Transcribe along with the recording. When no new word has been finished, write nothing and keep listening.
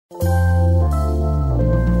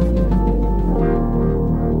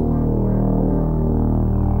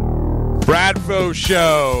Bradfo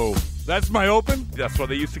Show. That's my open. That's what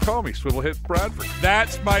they used to call me, Swivel Hits Bradford.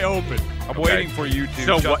 That's my open. I'm waiting for you to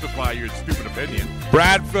justify your stupid opinion.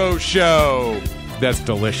 Bradfo Show. That's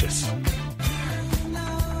delicious.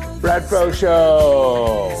 Bradfo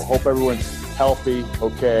Show. Hope everyone's healthy,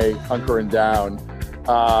 okay, hunkering down.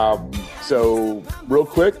 So real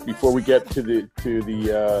quick, before we get to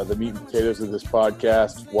the meat and potatoes of this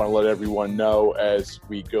podcast, want to let everyone know as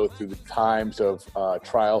we go through the times of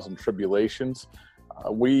trials and tribulations,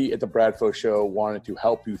 we at the Bradfo Show wanted to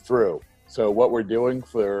help you through. So what we're doing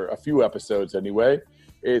for a few episodes anyway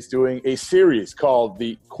is doing a series called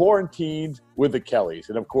The Quarantined with the Kellys.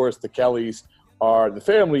 And of course, the Kellys are the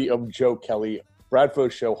family of Joe Kelly,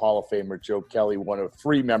 Bradfo Show Hall of Famer Joe Kelly, one of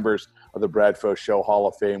 3 members of the Bradfo Show Hall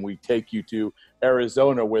of Fame. We take you to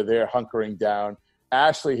Arizona where they're hunkering down.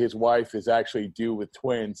 Ashley, his wife, is actually due with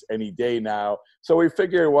twins any day now. So we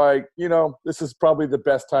figure, this is probably the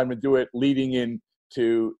best time to do it leading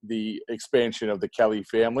into the expansion of the Kelly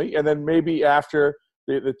family. And then maybe after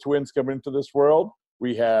the twins come into this world,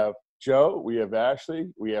 we have Joe, we have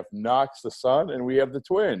Ashley, we have Knox, the son, and we have the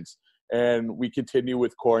twins. And we continue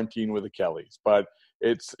with Quarantine with the Kellys. But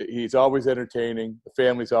he's always entertaining. The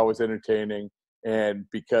family's always entertaining. And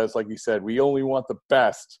because, like you said, we only want the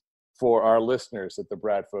best for our listeners at the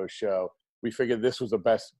Bradfo Show, we figured this was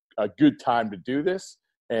a good time to do this.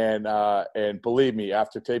 And believe me,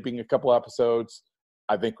 after taping a couple episodes,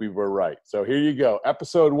 I think we were right. So here you go.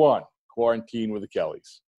 Episode 1, Quarantine with the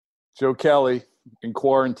Kellys. Joe Kelly in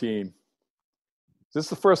quarantine. Is this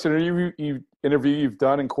the first interview you've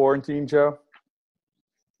done in quarantine, Joe?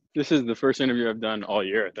 This is the first interview I've done all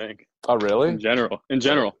year, I think. Oh, really? In general.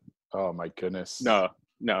 Oh, my goodness. No,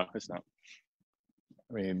 it's not.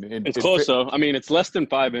 I mean, it's close, though. I mean, it's less than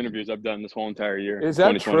 5 interviews I've done this whole entire year. Is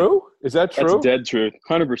that true? Is that true? That's dead truth.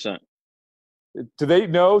 100%. Do they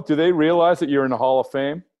know? Do they realize that you're in the Hall of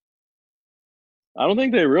Fame? I don't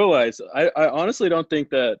think they realize. I honestly don't think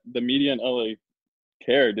that the media in LA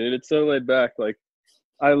care, dude. It's so laid back. Like,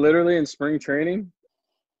 I literally in spring training,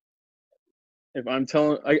 I'm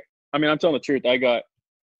telling the truth. I got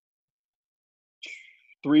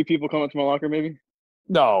 3 people come up to my locker, maybe.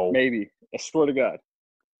 No. Maybe. I swear to God.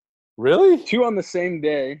 Really? 2 on the same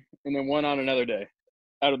day, and then 1 on another day,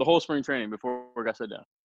 out of the whole spring training before I got set down.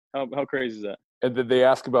 How crazy is that? And did they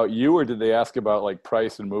ask about you, or did they ask about like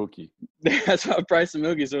Price and Mookie? That's about Price and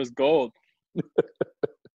Mookie, so it's gold.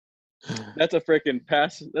 That's a freaking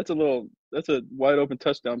pass. That's a wide open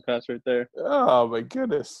touchdown pass right there. Oh my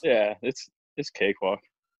goodness. Yeah, it's cakewalk.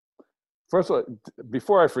 First of all,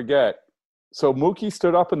 before I forget, so Mookie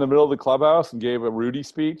stood up in the middle of the clubhouse and gave a Rudy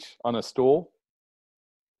speech on a stool.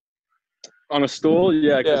 On a stool,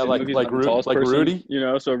 yeah. Yeah, like Rudy. You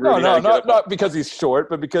know, so Rudy. No, not because he's short,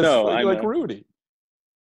 but because like Rudy.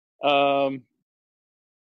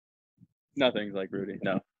 Nothing's like Rudy.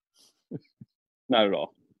 No, not at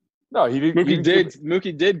all. No, he did.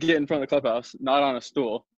 Mookie did get in front of the clubhouse, not on a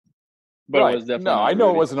stool, but right. It was definitely. No, I know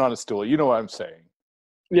Rudy. It wasn't on a stool. You know what I'm saying?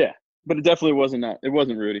 Yeah, but it definitely wasn't. It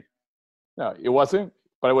wasn't Rudy. No, it wasn't.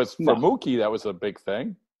 But it was for Mookie. That was a big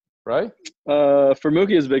thing, right? For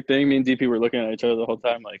Mookie, it's a big thing. Me and DP were looking at each other the whole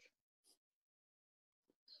time, like.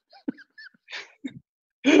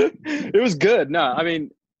 It was good. No, I mean,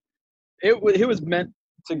 it was meant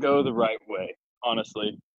to go the right way.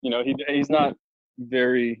 Honestly, he's not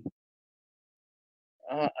very.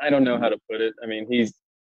 I don't know how to put it. I mean,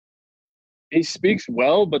 he speaks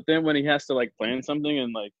well, but then when he has to like plan something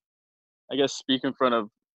and like, I guess speak in front of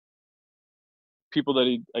people that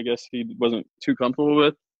he wasn't too comfortable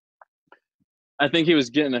with, I think he was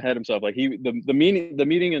getting ahead of himself. Like the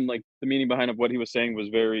meaning and like the meaning behind of what he was saying was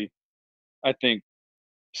very, I think,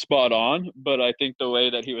 spot on. But I think the way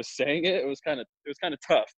that he was saying it was kind of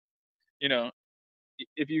tough.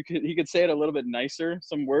 If he could say it a little bit nicer,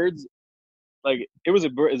 some words. Like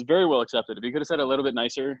it's very well accepted. If he could have said it a little bit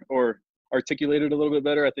nicer or articulated a little bit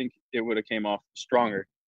better, I think it would have came off stronger.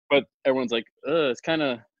 But everyone's like, it's kind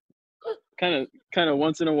of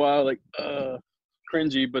once in a while, like,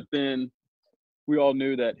 cringy. But then we all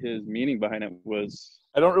knew that his meaning behind it was.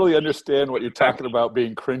 I don't really understand what you're talking about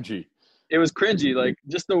being cringy. It was cringy, like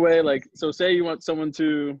just the way, like, so say you want someone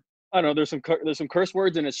to, I don't know, there's some curse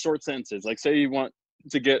words and it's short sentences. Like say you want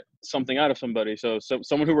to get something out of somebody. So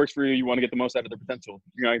someone who works for you, you want to get the most out of their potential.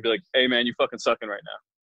 You're not gonna be like, hey man, you fucking sucking right now.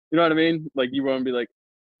 You know what I mean? Like you want to be like,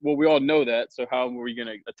 well, we all know that. So how are we going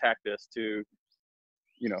to attack this to,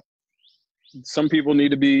 some people need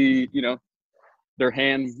to be, their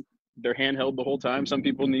hand held the whole time. Some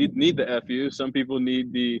people need the FU. Some people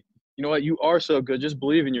need the, you know what, you are so good. Just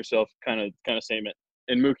believe in yourself kind of statement.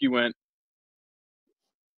 And Mookie went,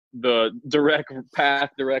 the direct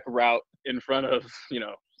route in front of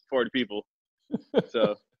 40 people.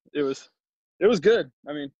 So it was good.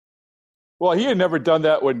 I mean, well, he had never done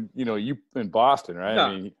that when you in Boston, right? No,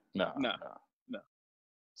 I mean, no.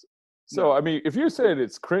 So No. I mean, if you're saying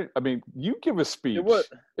it's cringe, I mean, you give a speech.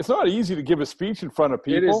 It's not easy to give a speech in front of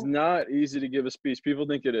people. It is not easy to give a speech. People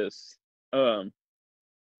think it is.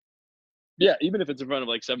 Yeah, even if it's in front of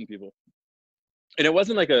like 7 people. And it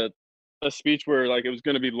wasn't like a speech where like it was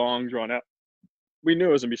going to be long, drawn out. We knew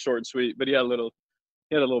it was going to be short and sweet, but he had a little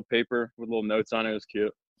paper with little notes on it. It was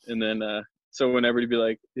cute. And then so whenever he'd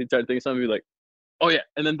tried to think of something, he'd be like, "Oh yeah,"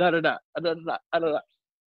 and then da da da da da da da.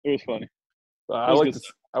 It was funny.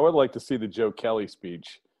 I would like to see the Joe Kelly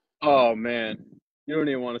speech. Oh man, you don't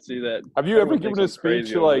even want to see that. Have you ever given a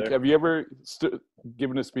speech like? Have you ever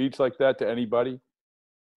given a speech like that to anybody?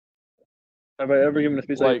 Have I ever given a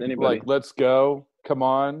speech like to anybody? Like, let's go, come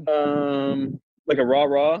on. Like a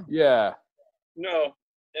rah-rah? Yeah. No,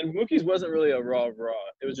 and Mookie's wasn't really a rah-rah.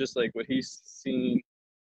 It was just like what he's seen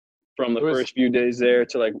from the first few days there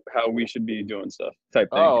to like how we should be doing stuff type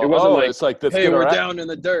thing. It wasn't like, it's like, hey, we're down in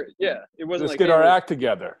the dirt. Yeah, it wasn't let's like, get our act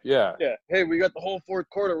together. Yeah. Yeah. Hey, we got the whole fourth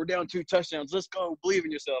quarter. We're down 2 touchdowns. Let's go. Believe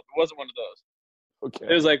in yourself. It wasn't one of those. Okay.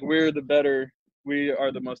 It was like, we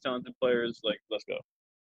are the most talented players. Like, let's go.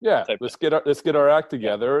 Yeah. Let's get our act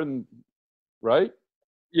together and right.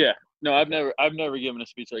 Yeah. No, I've never given a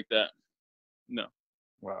speech like that. No.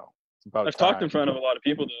 Wow. It's about I've talked in front of a lot of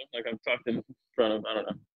people though. Like I've talked in front of, I don't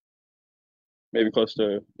know, maybe close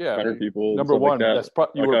to 100 people. Number one, like that's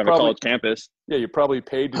you were on probably a college campus. Yeah, you're probably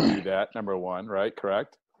paid to do that. Number one, right?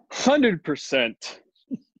 Correct. 100%.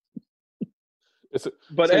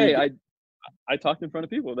 But so hey, I talked in front of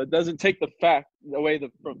people. That doesn't take the fact away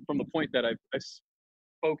from the point that I've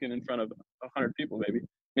spoken in front of 100 people,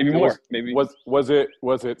 maybe more. Maybe was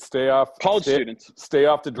it stay off college students, stay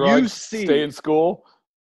off the drugs, stay in school.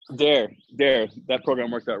 Dare. That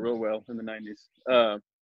program worked out real well in the 90s.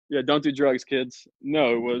 Yeah, don't do drugs, kids.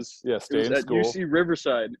 No, it was stay in school. UC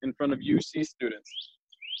Riverside in front of UC students.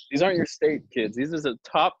 These aren't your state kids. These is a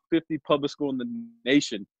top 50 public school in the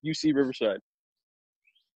nation, UC Riverside.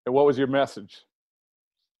 And what was your message?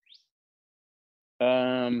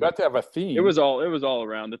 You got to have a theme. It was all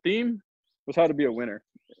around. The theme was how to be a winner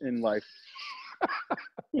in life.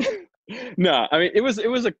 No, I mean it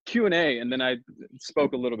was a Q&A, and then I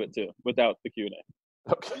spoke a little bit too without the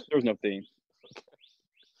Q&A. Okay. There was no theme. Okay.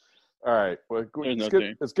 All right. Well,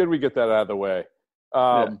 it's good we get that out of the way.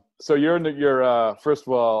 So you're in your first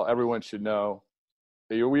of all, everyone should know.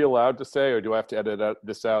 Are we allowed to say, or do I have to edit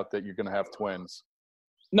this out that you're going to have twins?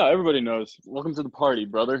 No, everybody knows. Welcome to the party,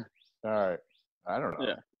 brother. All right. I don't know.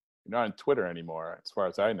 Yeah. You're not on Twitter anymore, as far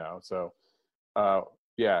as I know. So,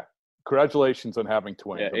 yeah. Congratulations on having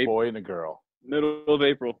twins, a boy and a girl. Middle of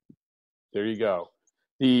April. There you go.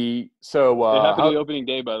 Happy opening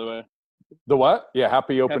day, by the way. The what? Yeah,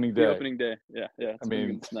 happy opening day. Opening day. Yeah. I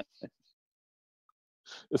mean,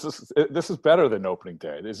 this is better than opening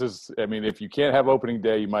day. If you can't have opening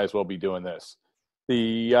day, you might as well be doing this.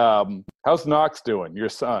 How's Knox doing? Your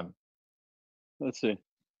son? Let's see.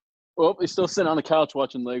 Well, he's still sitting on the couch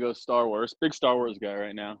watching Lego Star Wars. Big Star Wars guy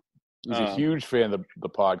right now. He's a huge fan of the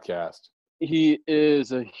podcast. He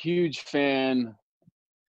is a huge fan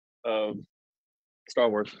of Star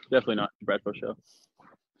Wars. Definitely not the Bradford Show.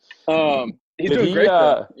 He's doing great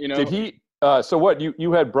though, Did he so what,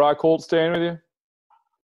 you had Brock Holt staying with you?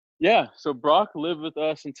 Yeah, so Brock lived with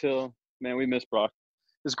us until, man, we miss Brock.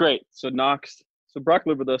 It's great. So Brock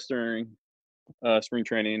lived with us during spring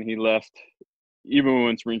training, and he left even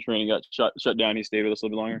when spring training got shut down. He stayed with us a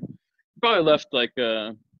little bit longer. He probably left like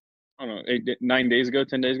I don't know, 10 days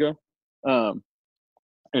ago.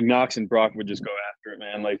 And Knox and Brock would just go after it,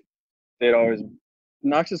 man. Like they'd always.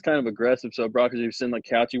 Knox is kind of aggressive, so Brock would sitting on the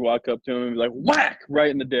couch. You walk up to him and be like, whack, right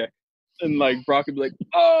in the dick. And like Brock would be like,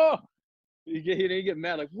 oh, he'd get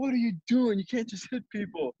mad, like, what are you doing? You can't just hit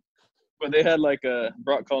people. But they had like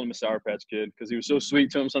Brock called him a Sour Patch Kid because he was so sweet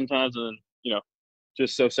to him sometimes, and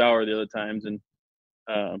just so sour the other times. And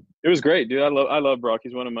it was great, dude. I love Brock.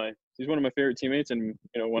 He's one of my favorite teammates, and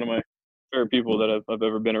one of my favorite people that I've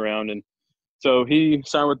ever been around. And so he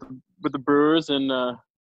signed with the Brewers, and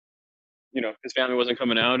his family wasn't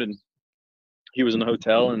coming out, and he was in the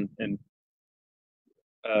hotel, and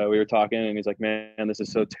we were talking, and he's like, man, this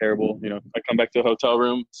is so terrible. I come back to the hotel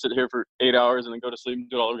room, sit here for 8 hours, and then go to sleep and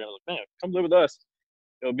do it all over again. I was like, man, come live with us.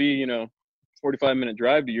 It'll be, 45-minute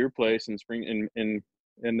drive to your place in spring, in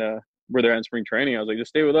where they're at in spring training. I was like, just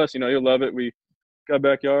stay with us. You'll love it. We got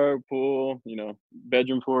backyard, pool,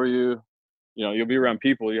 bedroom for you. You'll be around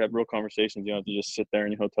people. You have real conversations. You don't have to just sit there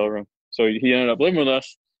in your hotel room. So he ended up living with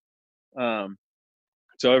us.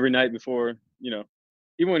 So every night before, even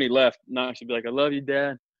when he left, Knox would be like, "I love you,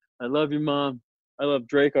 Dad. I love you, Mom. I love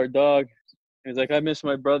Drake, our dog." And he's like, "I miss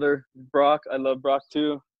my brother Brock. I love Brock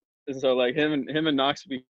too." And so like him and Knox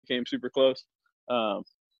became super close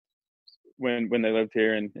when they lived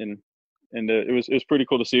here, and it was pretty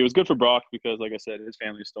cool to see. It was good for Brock because, like I said, his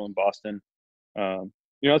family is still in Boston.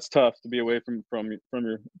 It's tough to be away from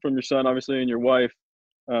your son, obviously, and your wife.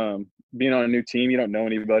 Being on a new team, you don't know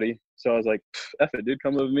anybody. So I was like, "F it, dude,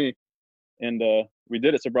 come live with me." And we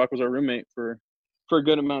did it. So Brock was our roommate for a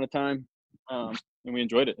good amount of time, and we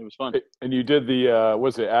enjoyed it. It was fun. And you did the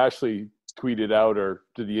was it Ashley tweeted out or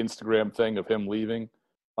did the Instagram thing of him leaving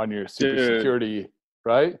on your security,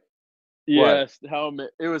 right? Yes,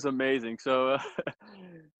 it was amazing. So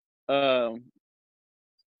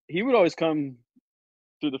he would always come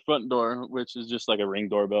through the front door, which is just like a Ring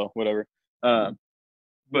doorbell, whatever.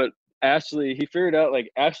 But Ashley, he figured out like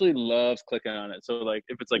Ashley loves clicking on it. So like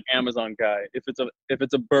if it's like Amazon guy, if it's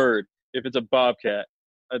a bird, if it's a bobcat.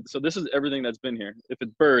 So this is everything that's been here. If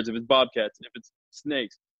it's birds, if it's bobcats, if it's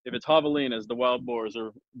snakes, if it's javelinas, the wild boars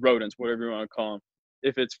or rodents, whatever you want to call them.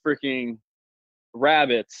 If it's freaking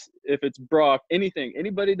rabbits, if it's Brock, anything,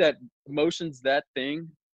 anybody that motions that thing,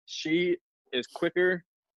 she is quicker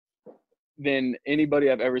than anybody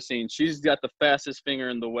I've ever seen. She's got the fastest finger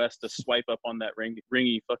in the West to swipe up on that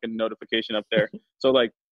ringy fucking notification up there. So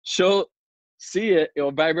like she'll see it,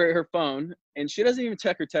 it'll vibrate her phone, and she doesn't even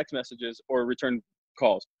check her text messages or return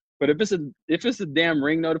calls. But if it's a damn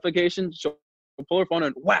Ring notification, she'll pull her phone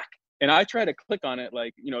and whack. And I try to click on it,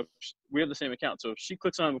 like, we have the same account. So if she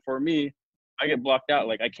clicks on it before me, I get blocked out.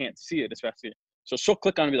 Like I can't see it as fast as it. So she'll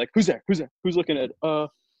click on it and be like, "Who's there? Who's there? Who's looking at it? Oh,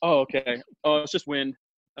 okay. Oh, it's just wind."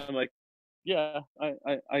 I'm like, "Yeah,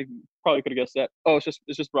 I probably could have guessed that. Oh, it's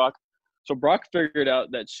just Brock." So Brock figured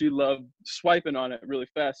out that she loved swiping on it really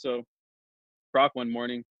fast. So Brock one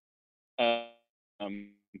morning,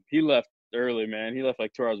 he left early, man. He left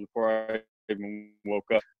like 2 hours before I even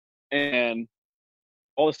woke up. And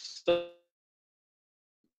all this stuff,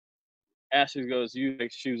 Ashley goes,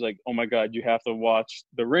 she was like, "Oh my God, you have to watch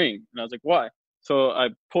The Ring." And I was like, "Why?" So I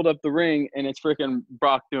pulled up The Ring and it's freaking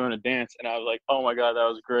Brock doing a dance. And I was like, "Oh my God, that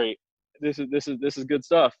was great. This is good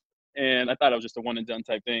stuff." And I thought it was just a one and done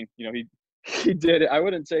type thing. He did it. I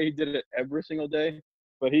wouldn't say he did it every single day,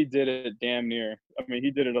 but he did it damn near. I mean,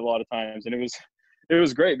 he did it a lot of times, and it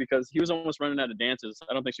was great because he was almost running out of dances.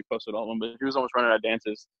 I don't think she posted all of them, but he was almost running out of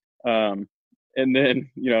dances. And then,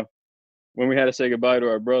 when we had to say goodbye to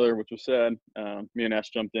our brother, which was sad, me and Ash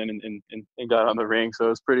jumped in and got on The Ring. So it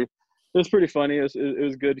was pretty funny. It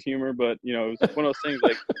was good humor, but it was one of those things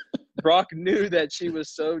like Brock knew that she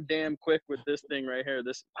was so damn quick with this thing right here.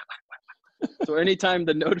 So anytime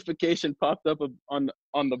the notification popped up on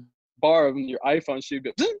the bar of your iPhone, she'd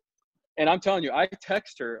go, and I'm telling you, I'll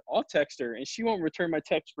text her, and she won't return my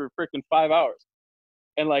text for freaking 5 hours.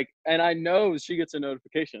 And I know she gets a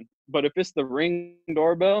notification, but if it's the Ring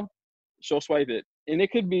doorbell, she'll swipe it. And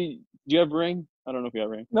it could be, do you have Ring? I don't know if you have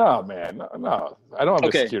Ring. No, man. No. I don't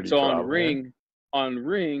have a security so problem, on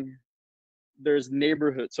Ring, there's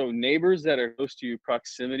neighborhood. So neighbors that are close to you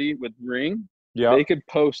proximity with Ring, they could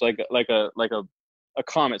post like a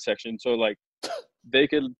comment section. So like they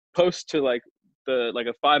could post to like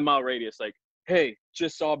a 5 mile radius, like, "Hey,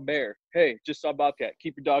 just saw bear. Hey, just saw bobcat.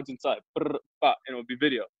 Keep your dogs inside." And it'll be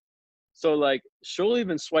video. So like she'll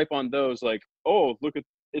even swipe on those, like, "Oh, look at,"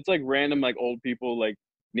 it's like random like old people, like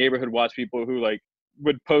neighborhood watch people who like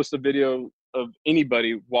would post a video of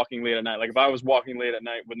anybody walking late at night. Like if I was walking late at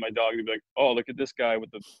night with my dog, they'd be like, "Oh, look at this guy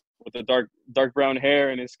with the dark brown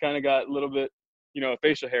hair, and it's kind of got a little bit,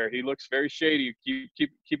 facial hair. He looks very shady.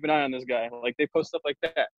 Keep an eye on this guy." Like they post stuff like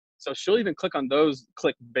that. So she'll even click on those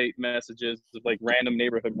clickbait messages of like random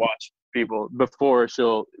neighborhood watch people before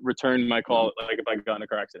she'll return my call, like if I got in a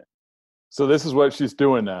car accident. So this is what she's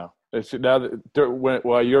doing now.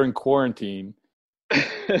 While you're in quarantine,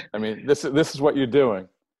 I mean, this is what you're doing.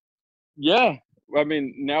 Yeah, I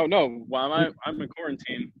mean, while I'm in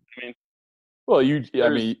quarantine, I mean. Well, you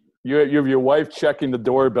have your wife checking the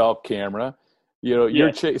doorbell camera.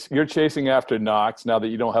 You're chasing after Knox now that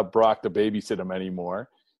you don't have Brock to babysit him anymore.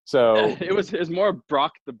 So it was more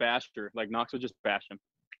Brock the basher. Like Knox would just bash him.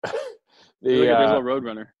 There's a little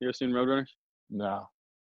Roadrunner. You ever seen Roadrunners? No.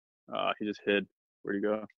 He just hid. Where'd he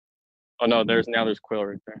go? Oh no, there's Quill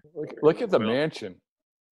right there. Look at the mansion.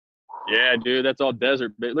 Yeah, dude, that's all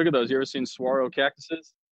desert. Look at those. You ever seen saguaro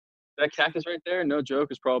cactuses? That cactus right there, no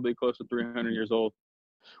joke, is probably close to 300 years old.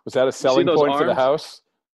 Was that a selling point for the house?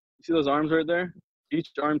 You see those arms right there? Each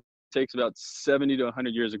arm takes about 70 to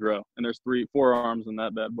 100 years to grow, and there's 4 arms in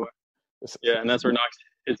that bad boy. Yeah, and that's where Knox.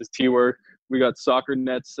 hits his tee work. We got soccer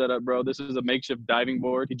nets set up, bro. This is a makeshift diving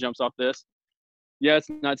board. He jumps off this. Yeah, it's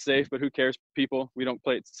not safe, but who cares, people? We don't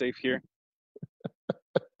play it safe here.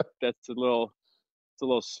 That's a little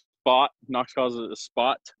spot. Knox calls it a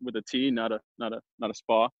spot with a T, not a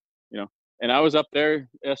spa, you know. And I was up there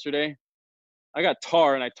yesterday. I got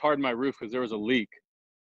tar, and I tarred my roof because there was a leak.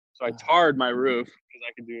 So I tarred my roof because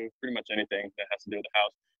I could do pretty much anything that has to do with the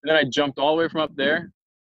house. And then I jumped all the way from up there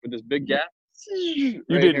with this big gap. You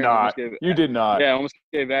did not. You did not. Yeah, I almost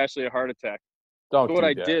gave Ashley a heart attack. Don't so what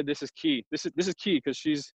I did, this is key. This is key because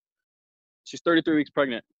she's 33 weeks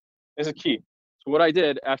pregnant. This is key. So what I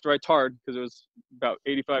did after I tarred, because it was about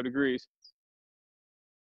 85 degrees,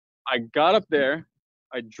 I got up there,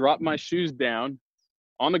 I dropped my shoes down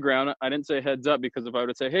on the ground. I didn't say heads up because if I would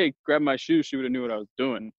have said, hey, grab my shoes, she would have knew what I was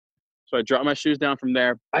doing. So I dropped my shoes down from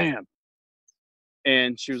there, bam.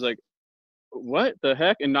 And she was like, what the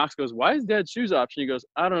heck? And Knox goes, why is Dad's shoes off? She goes,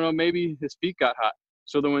 I don't know, maybe his feet got hot.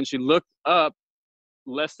 So then when she looked up,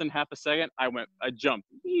 less than half a second, I jumped.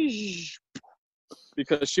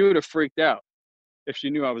 Because she would have freaked out if she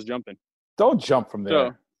knew I was jumping. Don't jump from there.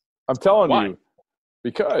 So, I'm telling you.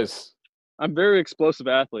 Because I'm a very explosive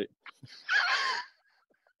athlete.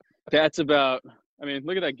 That's about, I mean,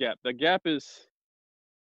 look at that gap. That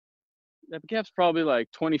gap's probably like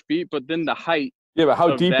 20 feet, but then the height. Yeah, but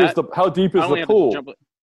how deep is the pool?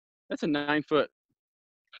 That's a 9 foot.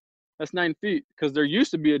 That's 9 feet because there used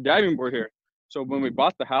to be a diving board here. So when we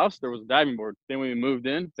bought the house, there was a diving board. Then when we moved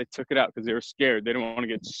in, they took it out because they were scared. They didn't want to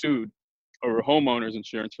get sued over homeowners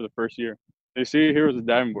insurance for the first year. They see here was a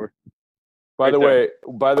diving board. By the way,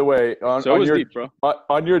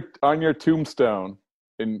 on your tombstone,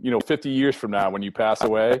 in 50 years from now when you pass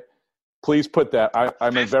away, please put that.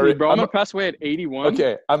 I'm gonna pass away at 81.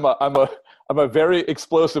 Okay, I'm a very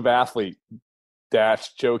explosive athlete.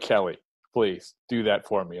 Joe Kelly. Please do that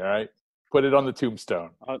for me. All right, put it on the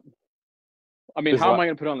tombstone. How am I going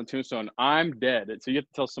to put it on the tombstone? I'm dead. So you have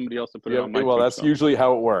to tell somebody else to put it on my tombstone. Well, that's usually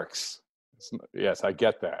how it works. Yes, I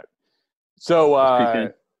get that. So,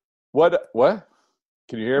 what?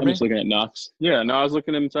 Can you hear me? I'm just looking at Knox. Yeah, no, I was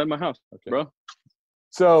looking inside my house, bro.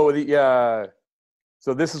 So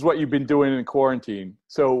so this is what you've been doing in quarantine.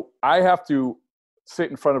 So I have to sit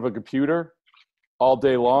in front of a computer all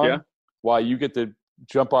day long while you get to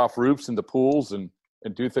jump off roofs into pools and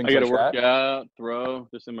do things like that. I got to work out, throw,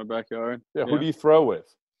 just in my backyard. Yeah, who do you throw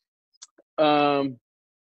with?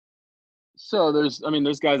 So there's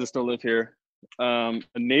guys that still live here. A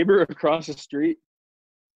neighbor across the street.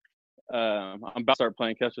 I'm about to start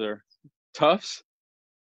playing catch with her. Tufts.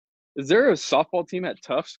 Is there a softball team at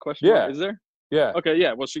Tufts? Yeah. Is there? Yeah. Okay,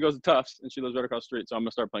 yeah. Well, she goes to Tufts, and she lives right across the street, so I'm going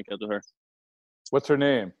to start playing catch with her. What's her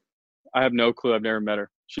name? I have no clue. I've never met her.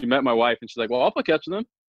 She met my wife, and she's like, well, I'll play catch with them.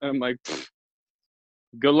 And I'm like,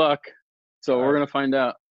 good luck. So we're going to find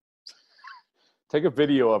out. Take a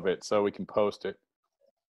video of it so we can post it.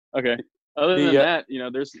 Okay. Other than that,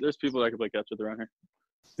 there's people that can play catch with around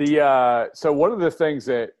here. So one of the things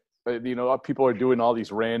that, people are doing all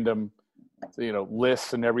these random,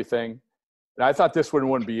 lists and everything. And I thought this one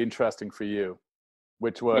wouldn't be interesting for you,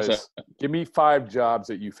 which was give me 5 jobs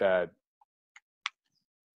that you've had.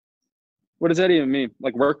 What does that even mean?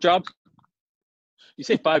 Like work jobs? You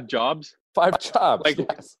say 5 jobs? 5 jobs. Like,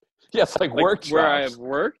 yes, like work jobs. Where I have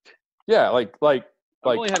worked? Yeah, like I've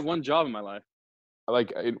only had 1 job in my life.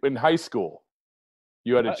 Like in high school,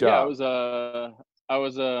 you had a job. Yeah, I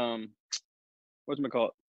was whatchamacallit?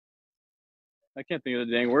 I can't think of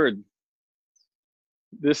the dang word.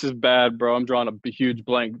 This is bad, bro. I'm drawing a huge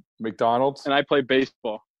blank. McDonald's? And I play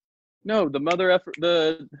baseball. No,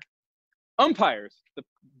 the umpires.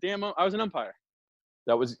 I was an umpire.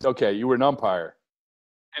 That was okay. You were an umpire.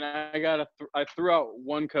 And I threw out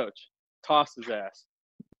 1 coach, tossed his ass.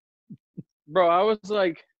 Bro, I was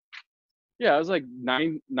like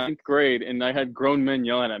ninth grade, and I had grown men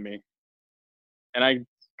yelling at me, and I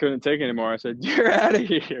couldn't take it anymore. I said, "You're out of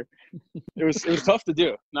here." It was tough to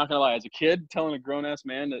do. Not gonna lie, as a kid, telling a grown ass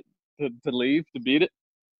man to leave, to beat it,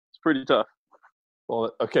 it's pretty tough.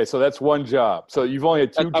 Well, okay, so that's 1 job. So you've only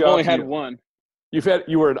had 2 jobs. I've only had 1.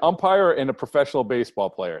 You were an umpire and a professional baseball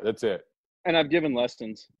player. That's it. And I've given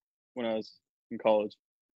lessons when I was in college.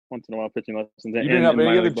 Once in a while, pitching lessons. You didn't have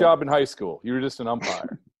any other job in high school. You were just an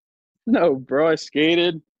umpire. No, bro. I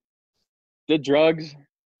skated, did drugs.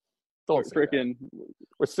 Don't freaking.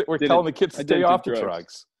 We're telling the kids to stay off the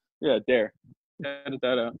drugs. Yeah, dare. Edit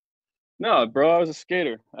that out. No, bro. I was a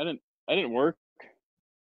skater. I didn't work.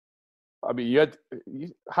 I mean,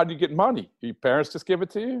 how did you get money? Did your parents just give it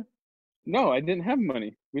to you? No, I didn't have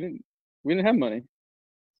money. We didn't have money.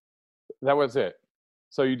 That was it.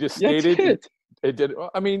 So you just skated. That's it. It did.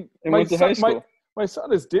 I mean, and went to high school. My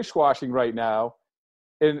son is dishwashing right now,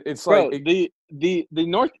 and it's Bro, like the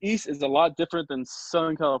Northeast is a lot different than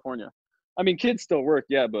Southern California. I mean, kids still work,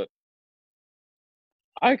 yeah, but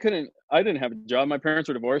I didn't have a job. My parents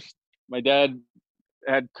were divorced. My dad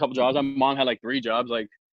had a couple jobs. My mom had like 3 jobs. Like,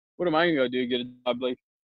 what am I gonna go do? Get a job? Like,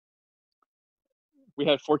 we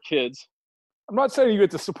had 4 kids. I'm not saying you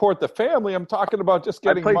get to support the family. I'm talking about just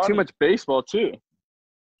getting money. I played too much baseball too.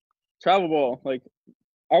 Travel ball. Like,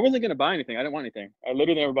 I wasn't gonna buy anything. I didn't want anything. I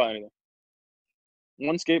literally never bought anything.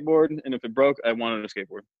 One skateboard, and if it broke, I wanted a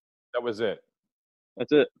skateboard. That was it.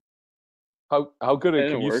 That's it. How good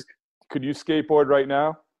could you skateboard right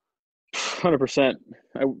now? 100%.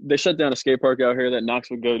 They shut down a skate park out here that Knox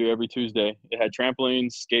would go to every Tuesday. It had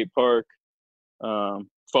trampolines, skate park,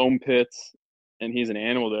 foam pits, and he's an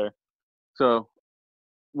animal there. So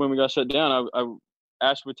when we got shut down,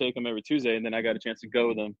 Ash would take him every Tuesday, and then I got a chance to go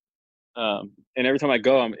with him. And every time I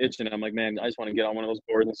go, I'm itching. I'm like, man, I just want to get on one of those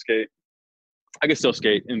boards and skate. I could still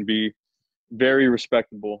skate and be very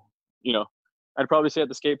respectable. You know, I'd probably say at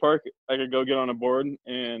the skate park, I could go get on a board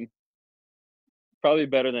and probably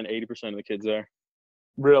better than 80% of the kids there.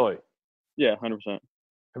 Really? Yeah, 100%.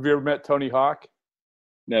 Have you ever met Tony Hawk?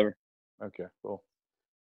 Never. Okay, cool.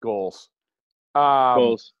 Goals.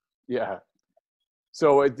 Goals. Yeah.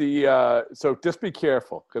 So so just be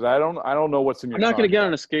careful because I don't know what's in your. I'm not gonna get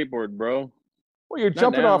on a skateboard, bro. Well, you're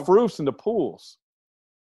jumping off roofs into pools.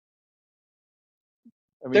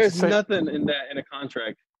 I mean, there's nothing in a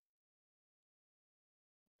contract.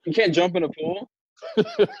 You can't jump in a pool.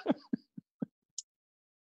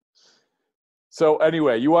 So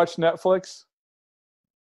anyway, you watch Netflix?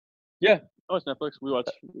 Yeah, I watch Netflix. We watch.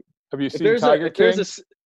 Have you seen Tiger King? Listen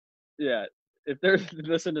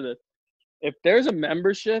to this. If there's a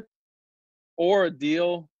membership or a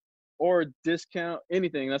deal or a discount,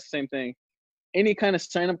 anything, that's the same thing. Any kind of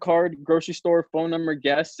sign-up card, grocery store, phone number,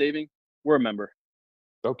 gas saving, we're a member.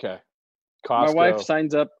 Okay. Costco. My wife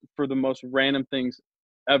signs up for the most random things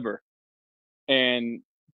ever.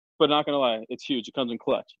 But not going to lie, it's huge. It comes in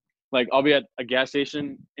clutch. Like, I'll be at a gas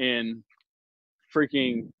station in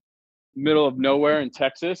freaking middle of nowhere in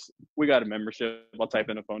Texas. We got a membership. I'll type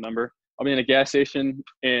in a phone number. I'll be in a gas station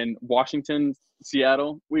in Washington,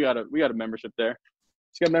 Seattle. We got a membership there.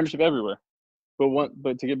 It's got membership everywhere.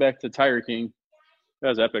 But to get back to Tiger King, that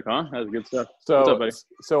was epic, huh? That was good stuff. So, what's up, buddy?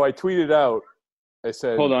 So I tweeted out. I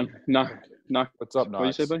said, "Hold on, knock." What's up, Knox? What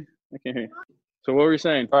did you say, buddy? I can't hear you. So what were you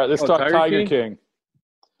saying? All right, let's talk Tiger King.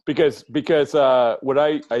 Because what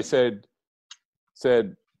I said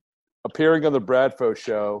appearing on the Bradfo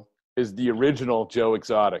show is the original Joe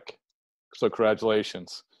Exotic. So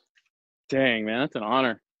congratulations. Dang, man, that's an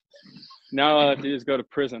honor. Now I'll have to just go to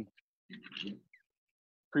prison.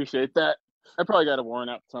 Appreciate that. I probably got a warrant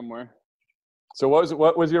out somewhere. So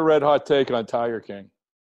what was your red hot take on Tiger King?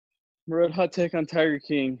 Red hot take on Tiger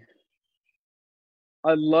King.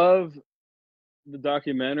 I love the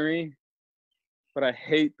documentary, but I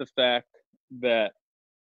hate the fact that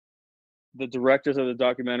the directors of the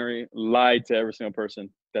documentary lied to every single person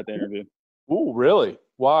that they interviewed. Ooh, really?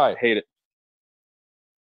 Why? I hate it.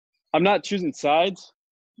 I'm not choosing sides,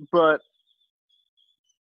 but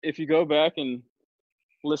if you go back and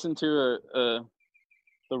listen to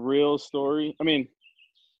the real story, I mean,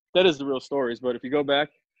 that is the real stories, but if you go back,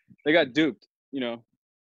 they got duped, you know.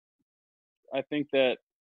 I think that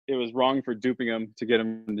it was wrong for duping them to get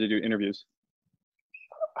them to do interviews.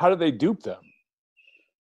 How did they dupe them?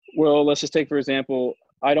 Well, let's just take, for example,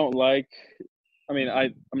 I'm not going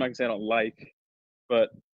to say I don't like, but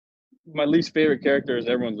my least favorite character is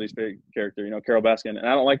everyone's least favorite character, you know, Carol Baskin. And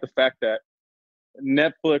I don't like the fact that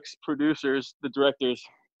Netflix producers, the directors,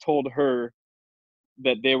 told her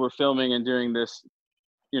that they were filming and doing this,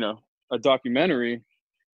 you know, a documentary.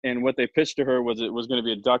 And what they pitched to her was it was going to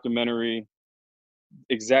be a documentary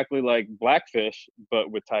exactly like Blackfish, but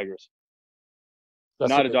with tigers. That's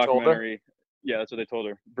not a documentary. Yeah, that's what they told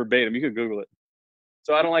her. Verbatim. You could Google it.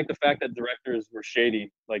 So I don't like the fact that directors were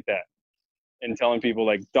shady like that and telling people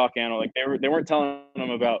like Doc Antle, like they weren't telling them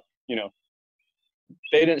about, you know,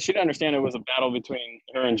 she didn't understand it was a battle between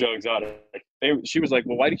her and Joe Exotic. She was like,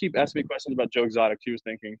 well, why do you keep asking me questions about Joe Exotic? She was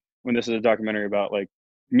thinking when this is a documentary about like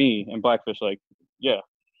me and Blackfish, like, yeah.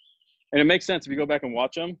 And it makes sense if you go back and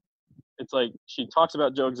watch them. It's like she talks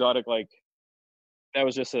about Joe Exotic like that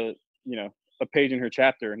was just a page in her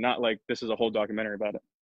chapter, not like this is a whole documentary about it.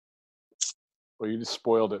 Well, you just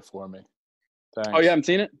spoiled it for me. Thanks. Oh, you haven't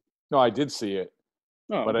seen it? No, I did see it.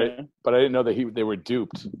 Oh, but okay. I didn't know that they were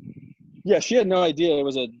duped. Yeah, she had no idea it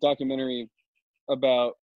was a documentary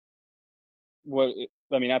about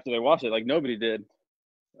after they watched it, like nobody did.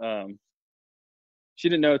 she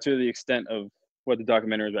didn't know to the extent of what the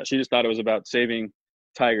documentary was about. She just thought it was about saving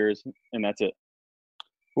tigers, and that's it.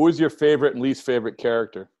 Who was your favorite and least favorite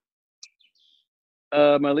character?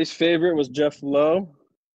 My least favorite was Jeff Lowe.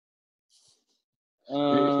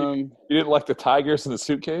 You didn't like the tigers in the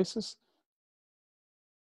suitcases?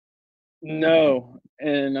 No,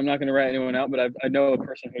 and I'm not going to write anyone out, but I know a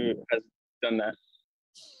person who has done that.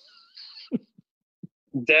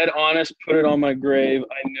 Dead honest, put it on my grave.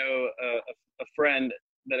 I know a friend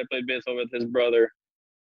that I played baseball with, his brother,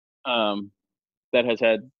 that has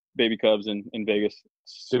had baby cubs in Vegas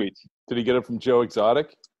suites. Did he get it from Joe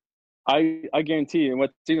Exotic? I guarantee you. And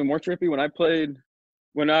what's even more trippy,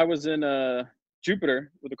 when I was in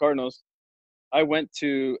Jupiter with the Cardinals, I went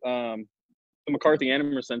to the McCarthy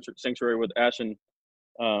Animal Sanctuary with Ashley.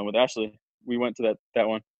 We went to that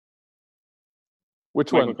one.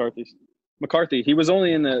 Which Mike one? McCarthy. He was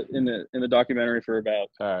only in the documentary for about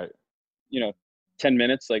 10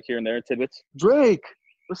 minutes, like here and there, tidbits. Drake,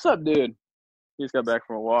 what's up, dude? He just got back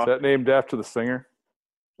from a walk. Is that named after the singer?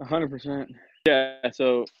 100%. Yeah.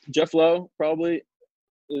 So Jeff Lowe probably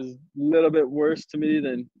is a little bit worse to me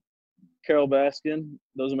than Carole Baskin.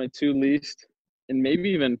 Those are my two least, and maybe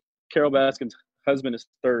even Carole Baskin's husband is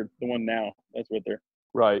third. The one now. That's what they're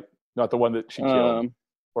right. Not the one that she killed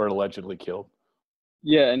or allegedly killed.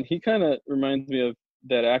 Yeah, and he kind of reminds me of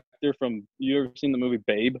that actor from. You ever seen the movie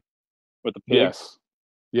Babe with the pig? Yes.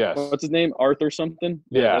 What's his name? Arthur something?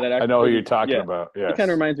 Yeah, I know who you're talking about. Yeah. He kind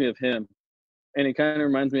of reminds me of him. And he kind of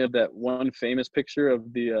reminds me of that one famous picture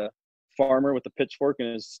of the farmer with the pitchfork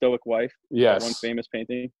and his stoic wife. Yes. That one famous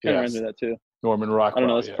painting. Kind of reminds me of that too. Norman Rockwell. I don't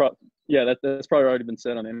know. That's probably already been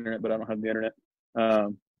said on the internet, but I don't have the internet.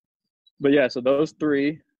 But yeah, so those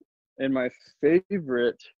three. And my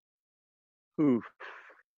favorite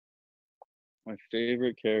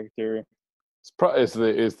character is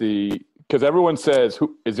the because everyone says,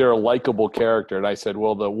 is there a likable character? And I said,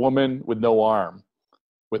 well, the woman with no arm,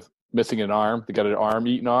 with missing an arm, they got an arm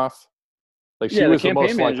eaten off. Like she was the most likable. The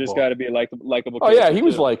campaign manager's got to be a likable. Oh yeah, he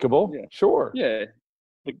was likable. Yeah. Sure. Yeah,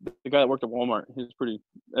 the guy that worked at Walmart, he was pretty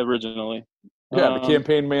originally. Yeah, the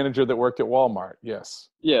campaign manager that worked at Walmart. Yes.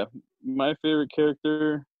 Yeah, my favorite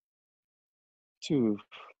character.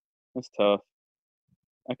 That's tough.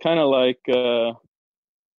 I kind of like.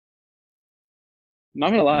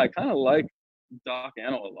 Not gonna lie, I kind of like Doc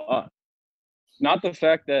Antle a lot. Not the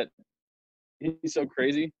fact that he's so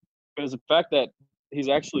crazy, but it's the fact that he's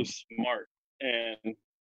actually smart, and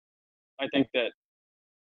I think that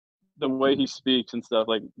the way he speaks and stuff,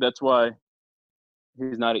 like that's why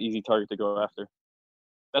he's not an easy target to go after.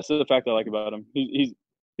 That's the fact I like about him. He's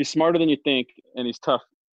smarter than you think, and he's tough.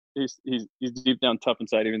 He's deep down tough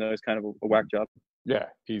inside, even though he's kind of a whack job. Yeah,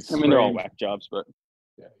 they're all whack jobs, but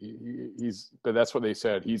yeah, but that's what they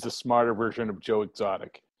said. He's a smarter version of Joe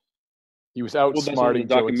Exotic. He was outsmarting Joe Exotic.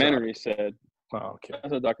 Documentary said. Oh, okay.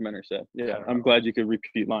 That's what the documentary said. Yeah, I'm glad you could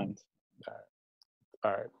repeat lines.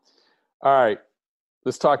 All right.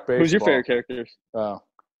 Let's talk baseball. Who's your favorite characters?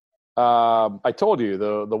 I told you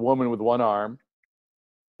the woman with one arm.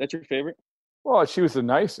 That's your favorite? Well, she was the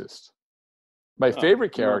nicest. My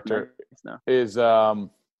favorite character is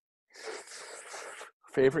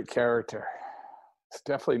favorite character. It's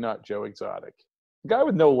definitely not Joe Exotic. The guy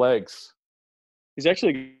with no legs. He's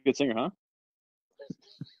actually a good singer, huh?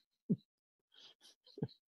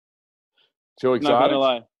 Joe Exotic? Not gonna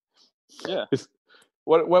lie. Yeah.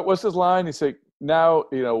 What was his line? He said, now,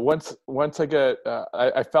 once I get,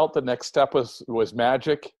 I felt the next step was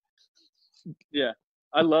magic. Yeah.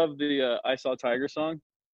 I love the I Saw Tiger song.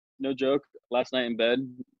 No joke. Last night in bed,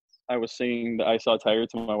 I was singing the I Saw Tiger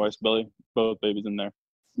to my wife's belly. Both babies in there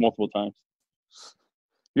multiple times.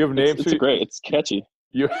 You have names? It's great. It's catchy.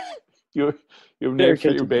 You have names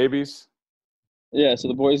for your babies? Yeah. So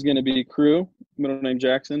the boy's gonna be Crew, middle name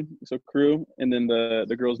Jackson. So Crew, and then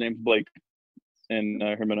the girl's name's Blake, and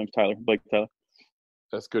her middle name's Tyler. Blake Tyler.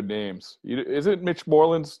 That's good names. Isn't Mitch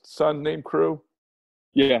Moreland's son named Crew?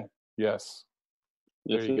 Yeah. Yes.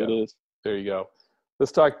 Yes, it is. There you go.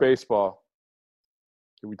 Let's talk baseball.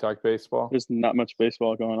 Can we talk baseball? There's not much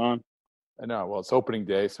baseball going on. I know. Well, it's opening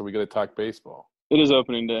day, so we got to talk baseball. It is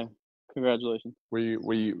opening day. Congratulations. Were you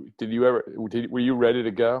ready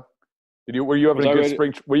to go? Were you having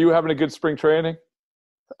a good spring training?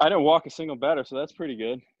 I didn't walk a single batter, so that's pretty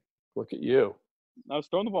good. Look at you. I was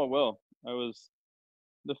throwing the ball well. That was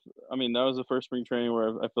the first spring training where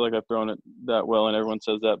I feel like I've thrown it that well, and everyone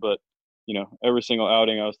says that, but every single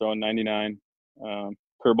outing I was throwing 99.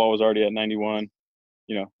 Curveball was already at 91,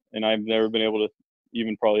 and I've never been able to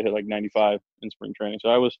even probably hit like 95 in spring training. So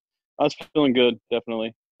I was feeling good,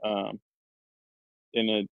 definitely.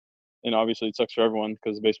 and obviously it sucks for everyone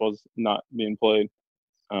because baseball's not being played.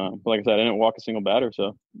 But like I said, I didn't walk a single batter,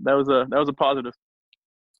 so that was a positive.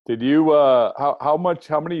 Did you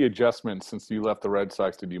how many adjustments since you left the Red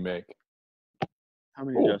Sox did you make? How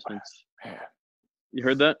many adjustments? Man. You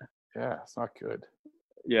heard that? Yeah, it's not good.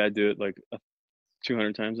 Yeah, I do it like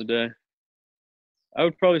 200 times a day. I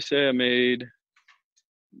would probably say I made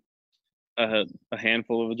a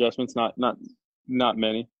handful of adjustments, not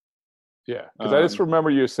many. Yeah, because I just remember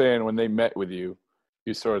you saying when they met with you,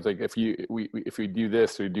 you sort of like if we do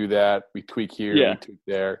this, we do that, we tweak here, we tweak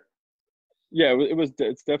there. Yeah,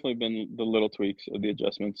 it's definitely been the little tweaks of the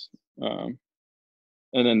adjustments, and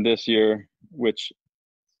then this year, which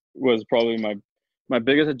was probably my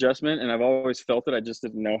biggest adjustment, and I've always felt it. I just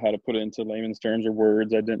didn't know how to put it into layman's terms or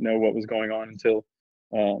words. I didn't know what was going on until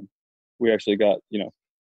we actually got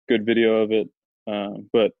good video of it.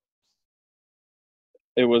 But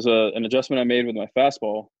it was an adjustment I made with my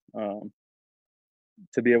fastball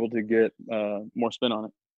to be able to get more spin on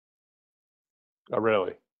it. Oh,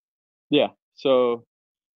 really? Yeah. So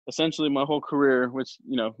essentially my whole career, which,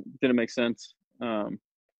 didn't make sense.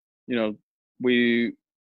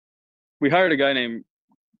 We hired a guy named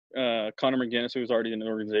Connor McGinnis, who was already in the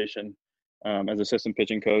organization as assistant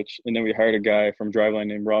pitching coach. And then we hired a guy from Driveline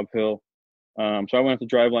named Rob Hill. So I went up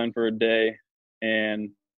to Driveline for a day and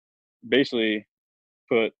basically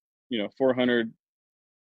put, 400,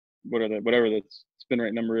 whatever the spin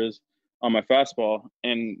rate number is on my fastball.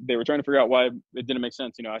 And they were trying to figure out why it didn't make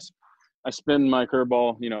sense. I spin my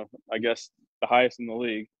curveball, I guess the highest in the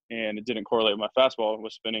league, and it didn't correlate with my fastball. It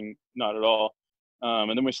was spinning not at all.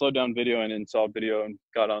 And then we slowed down video and saw video and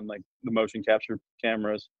got on like the motion capture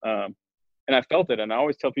cameras. And I felt it. And I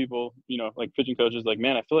always tell people, like pitching coaches, like,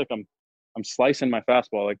 man, I feel like I'm slicing my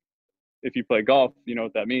fastball. Like if you play golf, you know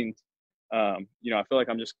what that means. I feel like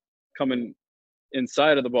I'm just coming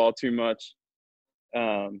inside of the ball too much.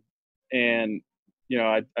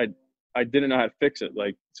 I didn't know how to fix it.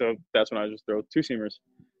 Like, so that's when I just throw two seamers.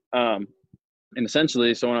 And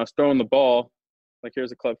essentially, so when I was throwing the ball, like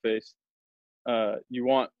here's a club face, you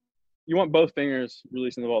want both fingers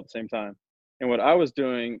releasing the ball at the same time. And what I was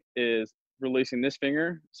doing is releasing this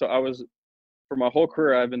finger. So for my whole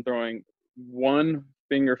career, I've been throwing one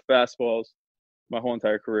finger fastballs my whole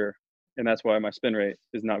entire career. And that's why my spin rate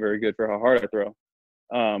is not very good for how hard I throw.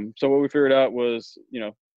 So what we figured out was,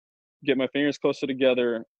 get my fingers closer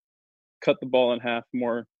together, cut the ball in half,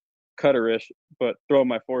 more cutter-ish, but throw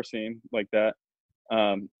my four seam like that.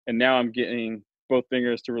 And now I'm getting both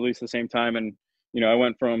fingers to release at the same time. And, I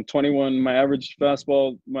went from 21, my average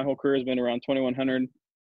fastball, my whole career has been around 2,100.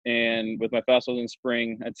 And with my fastballs in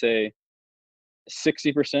spring, I'd say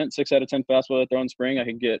 60%, 6 out of 10 fastball I throw in spring, I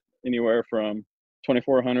could get anywhere from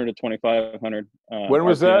 2,400 to 2,500. When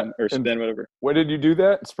was RPM that? Or spin, whatever. When did you do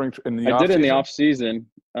that? Spring in the off season? I did it in the off season.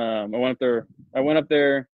 I went up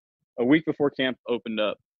there a week before camp opened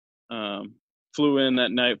up. Flew in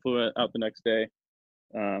that night, flew out the next day.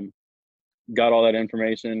 Got all that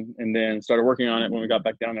information, and then started working on it when we got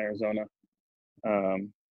back down to Arizona.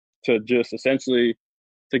 To just essentially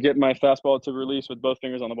to get my fastball to release with both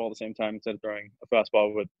fingers on the ball at the same time instead of throwing a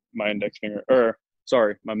fastball with my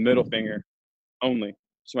my middle finger only.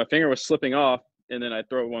 So my finger was slipping off, and then I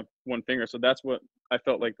throw one finger. So that's what I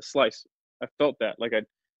felt like the slice. I felt that like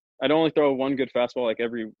I'd only throw one good fastball like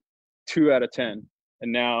every 2 out of 10,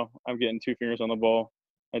 and now I'm getting two fingers on the ball.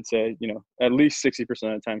 I'd say at least 60% of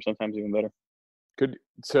the time, sometimes even better. Could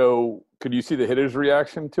you see the hitter's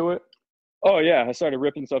reaction to it? Oh yeah, I started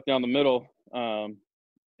ripping stuff down the middle,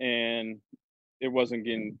 and it wasn't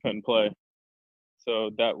getting put in play.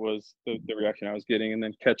 So that was the reaction I was getting, and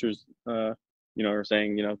then catchers, are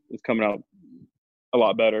saying, it's coming out a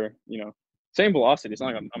lot better. Same velocity. It's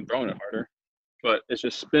not like I'm throwing it harder, but it's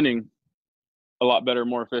just spinning a lot better,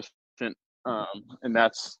 more efficient, and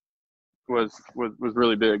that's was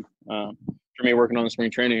really big for me working on the spring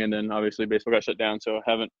training. And then obviously baseball got shut down, so I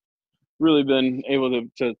haven't really been able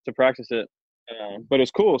to practice it. But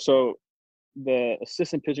it's cool. So the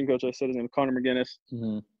assistant pitching coach, I said his name is Connor McGinnis.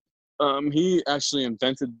 Mm-hmm. He actually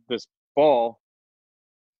invented this ball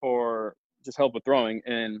for just help with throwing,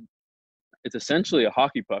 and it's essentially a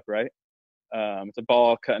hockey puck, right? It's a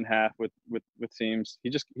ball cut in half with seams. He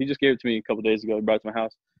just gave it to me a couple of days ago. He brought it to my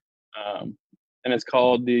house, and it's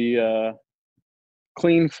called the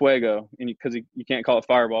Clean Fuego, and because you can't call it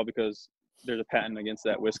Fireball because there's a patent against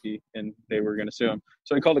that whiskey, and they were going to sue him.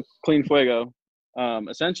 So he called it Clean Fuego.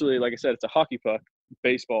 Essentially, like I said, it's a hockey puck,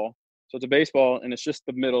 baseball. So it's a baseball, and it's just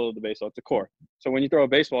the middle of the baseball. It's the core. So when you throw a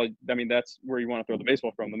baseball, I mean, that's where you want to throw the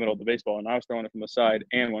baseball from, the middle of the baseball. And I was throwing it from the side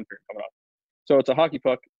and one finger coming off. So it's a hockey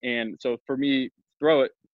puck. And so for me, throw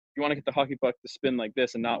it, you want to get the hockey puck to spin like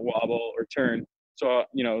this and not wobble or turn. So,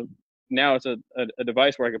 now it's a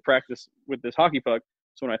device where I could practice with this hockey puck.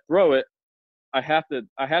 So when I throw it, I have to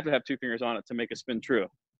have 2 fingers on it to make it spin true.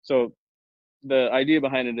 So the idea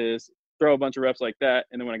behind it is throw a bunch of reps like that,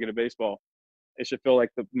 and then when I get a baseball, it should feel like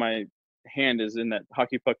my hand is in that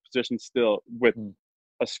hockey puck position still with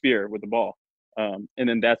a sphere with the ball. And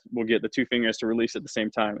then we'll get the 2 fingers to release at the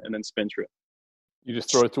same time and then spin true. You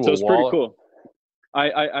just throw it to a wall? So it's pretty cool.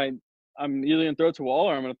 I'm either going to throw it to a wall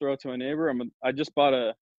or I'm going to throw it to a neighbor. I just bought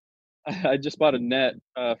a net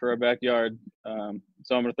for our backyard.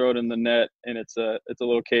 So I'm going to throw it in the net, and it's a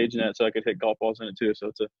little cage net so I could hit golf balls in it too. So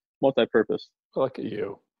it's a multi-purpose. Look at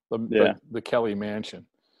you. The Kelly mansion.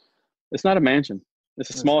 It's not a mansion. It's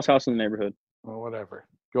the smallest house in the neighborhood. Well, whatever.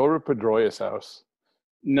 Go to Pedroia's house.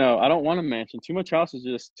 No, I don't want a mansion. Too much house is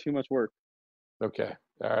just too much work. Okay.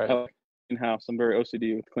 All right. In-house. I'm very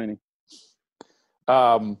OCD with cleaning.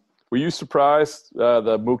 Were you surprised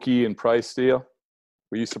the Mookie and Price deal?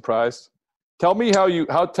 Were you surprised? Tell me how you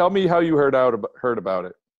heard about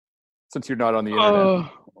it, since you're not on the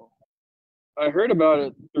internet. I heard about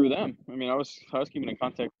it through them. I mean, I was keeping in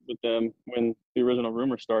contact with them when the original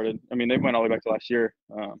rumor started. I mean, they went all the way back to last year.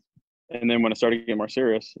 And then when it started getting more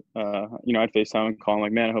serious, I'd FaceTime and call them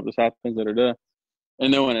like, man, I hope this happens.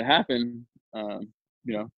 And then when it happened, I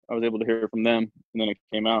was able to hear from them, and then it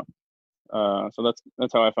came out. So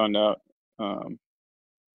that's how I found out.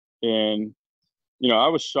 And I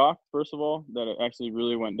was shocked, first of all, that it actually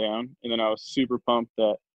really went down. And then I was super pumped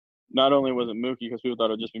that not only was it Mookie, because people thought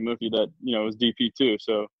it would just be Mookie, that, it was DP too.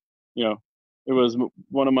 So, it was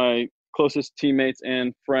one of my closest teammates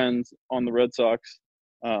and friends on the Red Sox.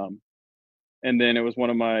 And then it was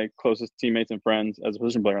one of my closest teammates and friends as a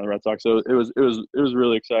position player on the Red Sox. So it was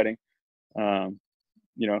really exciting. It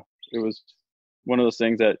was one of those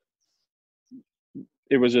things that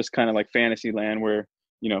it was just kind of like fantasy land where,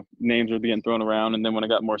 names were being thrown around. And then when it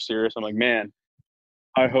got more serious, I'm like, man,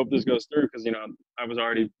 I hope this goes through, because, I was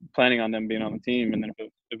already planning on them being on the team. And then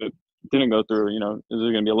if it didn't go through, is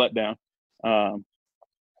there going to be a letdown?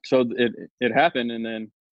 So it happened. And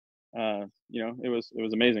then, it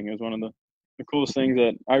was amazing. It was one of the coolest things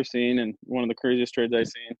that I've seen, and one of the craziest trades I've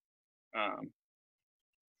seen.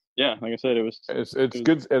 Like I said, it's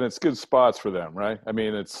good, and it's good spots for them, right? I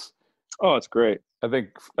mean, it's great. I think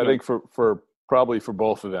for probably for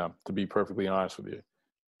both of them, to be perfectly honest with you.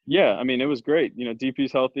 Yeah, I mean, it was great.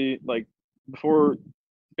 DP's healthy. Like, before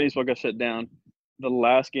baseball got shut down, the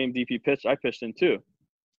last game DP pitched, I pitched in too.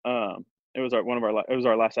 It was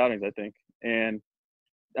our last outings, I think. And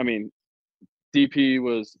I mean, DP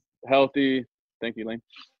was healthy. Thank you, Lane.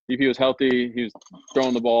 DP was healthy. He was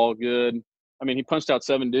throwing the ball good. I mean, he punched out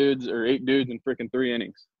 7 dudes or 8 dudes in freaking 3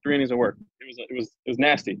 innings. 3 innings of work. It was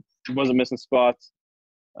nasty. He wasn't missing spots.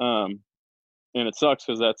 And it sucks,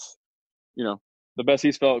 because that's, the best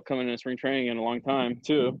he's felt coming into spring training in a long time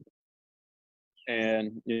too.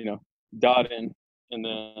 And, dot in, and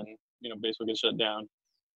then, baseball gets shut down.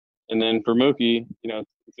 And then for Mookie, it's an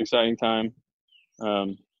exciting time.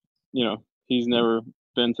 He's never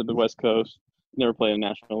been to the West Coast, never played in the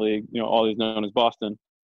National League. All he's known is Boston.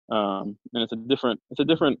 And it's a different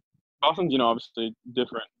Boston's, obviously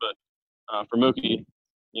different, but for Mookie,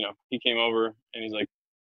 he came over and he's like,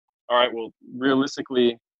 all right, well,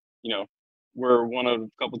 realistically, we're one of a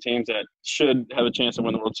couple teams that should have a chance to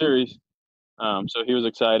win the World Series. So he was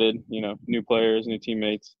excited, new players, new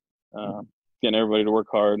teammates, getting everybody to work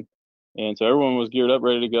hard. And so everyone was geared up,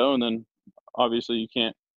 ready to go. And then obviously you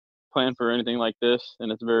can't plan for anything like this.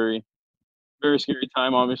 And it's a very, very scary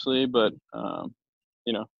time, obviously. But,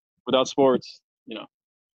 without sports,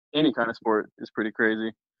 any kind of sport is pretty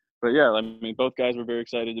crazy. But, yeah, I mean, both guys were very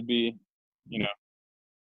excited to be,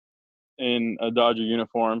 in a Dodger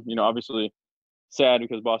uniform. Obviously sad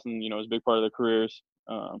because Boston, was a big part of their careers.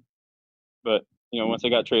 But, once they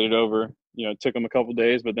got traded over, it took them a couple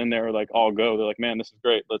days, but then they were like, all go. They're like, man, this is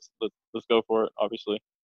great. Let's go for it, obviously.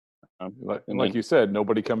 Like you said,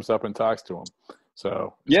 nobody comes up and talks to them.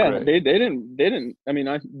 So yeah, great. They didn't. I mean,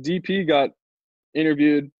 DP got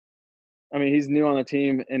interviewed. I mean, he's new on the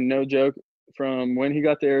team, and no joke, from when he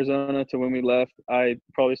got to Arizona to when we left, I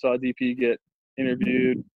probably saw DP get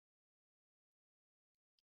interviewed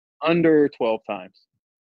under 12 times.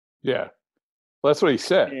 Yeah. Well, that's what he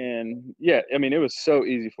said. And, yeah, I mean, it was so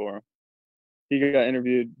easy for him. He got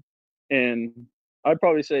interviewed, and I'd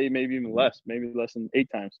probably say maybe less than 8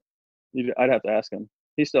 times. I'd have to ask him.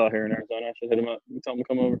 He's still out here in Arizona. I should hit him up and tell him to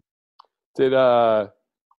come over.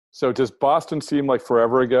 So does Boston seem like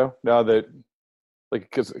forever ago now that,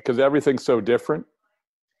 like, because everything's so different?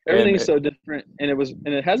 Everything is so different, and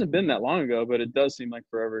it hasn't been that long ago, but it does seem like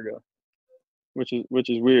forever ago, which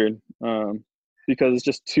is weird, because it's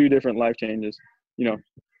just two different life changes.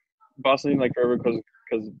 Boston seems like forever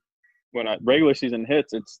because when regular season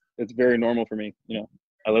hits, it's very normal for me.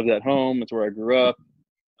 I lived at home. It's where I grew up.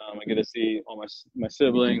 I get to see all my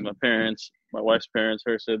siblings, my parents, my wife's parents,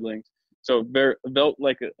 her siblings. So it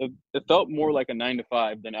felt more like a 9 to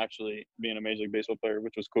 5 than actually being a Major League Baseball player,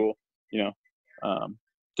 which was cool.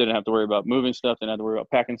 Didn't have to worry about moving stuff. Didn't have to worry about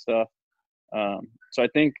packing stuff. So I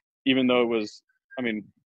think even though it was,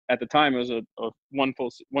 at the time it was a one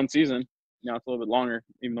season. Now it's a little bit longer,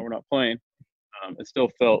 even though we're not playing. It still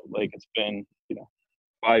felt like it's been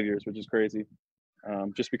 5 years, which is crazy.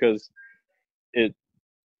 Just because it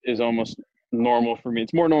is almost normal for me.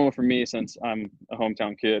 It's more normal for me since I'm a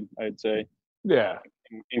hometown kid, I'd say. Yeah.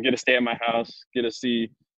 And get to stay at my house, get to see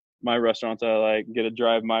my restaurants I like, get to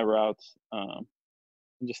drive my routes, and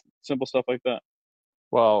just simple stuff like that.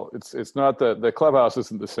 Well, it's not the clubhouse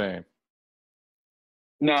isn't the same.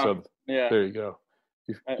 No. So yeah. There you go.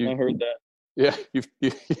 I heard that. Yeah,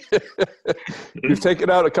 you've taken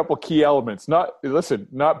out a couple key elements. Not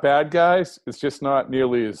bad guys. It's just not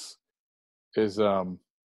nearly as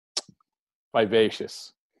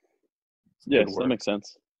vivacious. Yes, that makes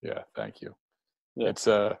sense. Yeah, thank you. Yeah. It's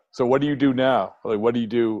so what do you do now? Like, what do you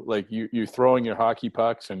do? Like, you're throwing your hockey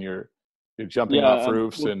pucks and you're jumping off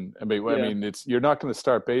roofs, you're not going to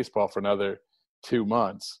start baseball for another 2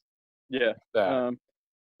 months. Yeah. A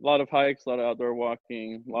lot of hikes, a lot of outdoor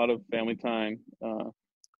walking, a lot of family time.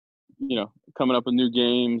 Coming up with new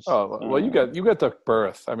games. Oh well, you got the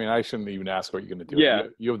birth. I shouldn't even ask what you're going to do. Yeah,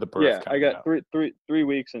 you have the birth. Yeah, I got 3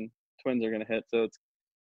 weeks and twins are going to hit, so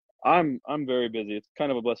I'm very busy. It's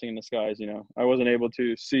kind of a blessing in disguise. I wasn't able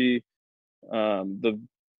to see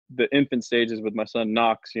the infant stages with my son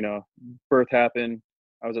Knox. Birth happened.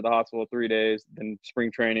 I was at the hospital 3 days, then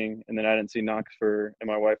spring training, and then I didn't see Knox and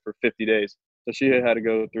my wife for 50 days. So she had to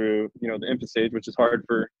go through, the infant stage, which is hard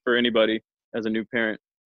for anybody as a new parent,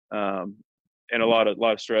 and a lot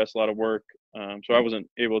of stress, a lot of work. So I wasn't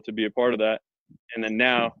able to be a part of that. And then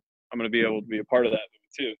now I'm going to be able to be a part of that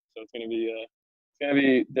too. So it's going to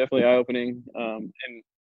be definitely eye opening. And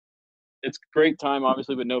it's great time,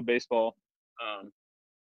 obviously, with no baseball,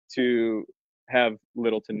 to have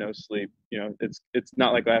little to no sleep. It's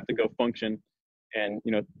not like I have to go function and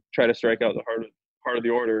try to strike out the part of the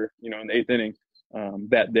order, in the 8th inning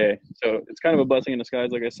that day. So it's kind of a blessing in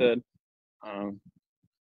disguise, like I said.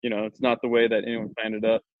 It's not the way that anyone planned it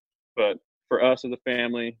up, but for us as a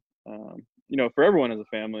family, for everyone as a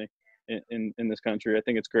family in this country, I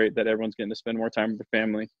think it's great that everyone's getting to spend more time with their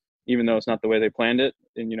family, even though it's not the way they planned it.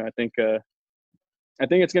 And I think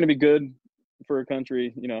it's going to be good for a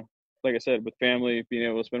country, like I said, with family, being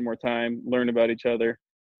able to spend more time, learn about each other.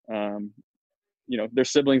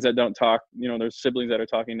 There's siblings that don't talk. There's siblings that are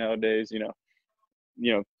talking nowadays.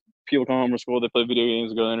 People come home from school, they play video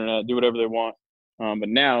games, go to the internet, do whatever they want. But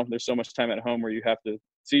now there's so much time at home where you have to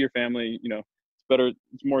see your family.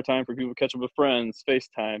 It's more time for people to catch up with friends,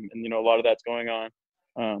 FaceTime, and a lot of that's going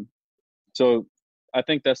on. So I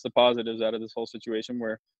think that's the positives out of this whole situation,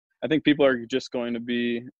 where I think people are just going to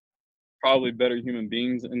be probably better human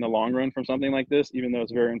beings in the long run from something like this, even though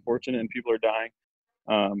it's very unfortunate and people are dying,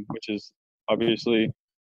 which is obviously,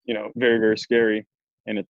 very, very scary.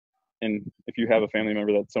 And if you have a family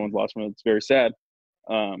member that someone's lost from it, it's very sad.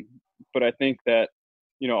 But I think that,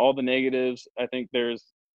 all the negatives, I think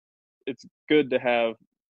it's good to have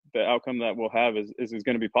the outcome that we'll have is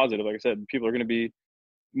going to be positive. Like I said, people are going to be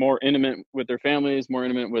more intimate with their families, more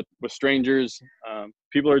intimate with strangers.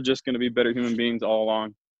 People are just going to be better human beings all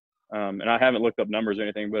along. And I haven't looked up numbers or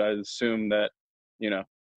anything, but I assume that,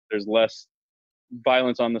 there's less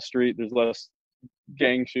violence on the street. There's less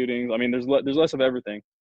gang shootings. There's less of everything.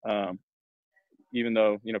 Even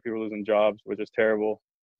though, people are losing jobs, which is terrible.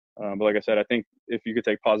 But like I said, I think if you could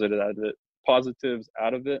take positives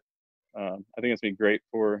out of it, I think it's been great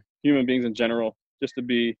for human beings in general, just to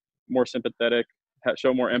be more sympathetic,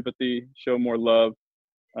 show more empathy, show more love,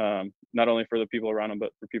 not only for the people around them,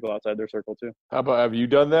 but for people outside their circle too. How about, have you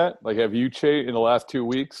done that? Like, have you changed in the last 2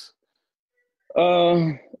 weeks?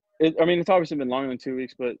 It's obviously been longer than 2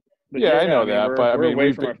 weeks, but yeah, I know that. We're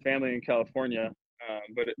away from our family in California,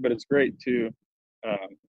 but it's great to,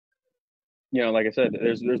 like I said,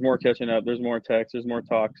 there's more catching up, there's more texts, there's more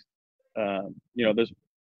talks,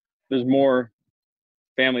 there's more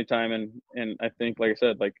family time, and I think, like I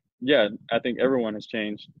said, I think everyone has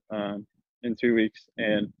changed in 2 weeks,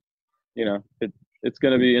 and it's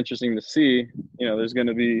going to be interesting to see. There's going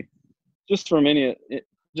to be just from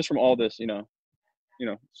all this,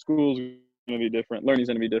 schools to be different. Learning is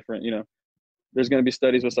going to be different. There's going to be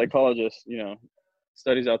studies with psychologists,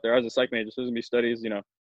 studies out there. I was a psych major, so there's going to be studies,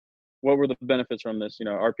 what were the benefits from this?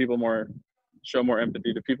 Are people show more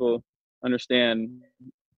empathy? Do people understand,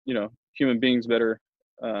 human beings better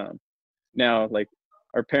now? Like,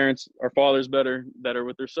 our fathers better that are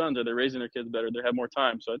with their sons? Are they raising their kids better? They have more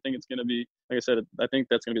time. So I think it's going to be, like I said, I think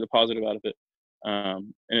that's going to be the positive out of it.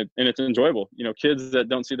 And it's enjoyable. Kids that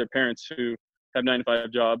don't see their parents who have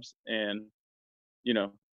 9-to-5 jobs, and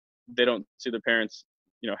they don't see their parents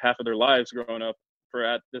half of their lives growing up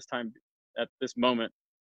at this moment.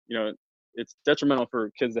 It's detrimental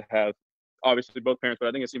for kids to have obviously both parents, but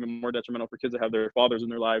I think it's even more detrimental for kids to have their fathers in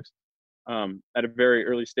their lives at a very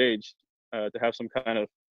early stage, to have some kind of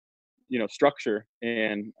structure.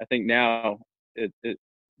 And I think now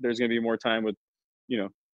there's going to be more time with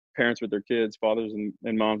parents with their kids, fathers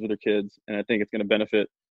and moms with their kids, and I think it's going to benefit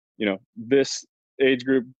this age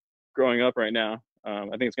group growing up right now. I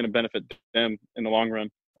think it's going to benefit them in the long run.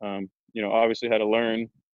 Obviously had to learn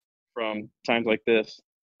from times like this,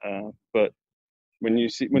 but when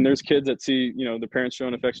there's kids that see the parents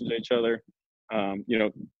showing affection to each other,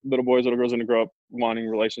 little boys, little girls are going to grow up wanting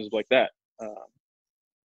relationships like that.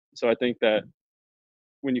 So I think that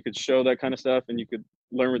when you could show that kind of stuff and you could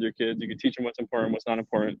learn with your kids, you could teach them what's important, what's not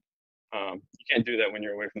important. You can't do that when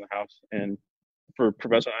you're away from the house. And for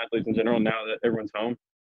professional athletes in general, now that everyone's home,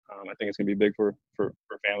 I think it's going to be big for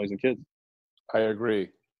families and kids. I agree.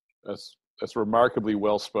 That's remarkably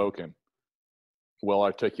well spoken, well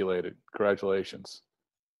articulated. Congratulations.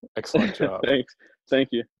 Excellent job. Thanks. Thank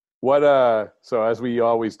you. So as we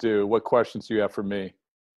always do, what questions do you have for me?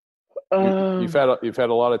 You've had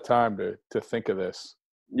a lot of time to think of this.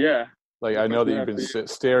 Yeah. Like, I know that you've been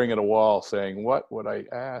staring at a wall saying, what would I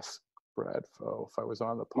ask Brad Foe if I was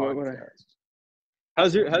on the podcast?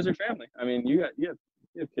 How's your family? I mean, you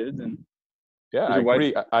have kids, and yeah, I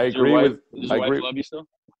agree. I agree with. Does your wife love you still?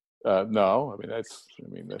 No, that's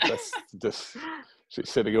just she's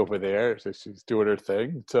sitting over there, so she's doing her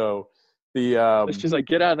thing. So she's like,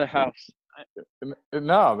 get out of the house.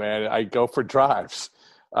 No, man, I go for drives.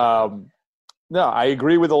 No, I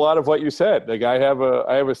agree with a lot of what you said. Like, I have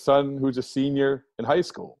a son who's a senior in high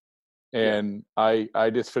school, and I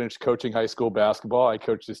just finished coaching high school basketball. I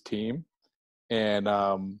coached his team, and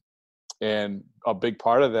a big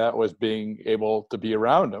part of that was being able to be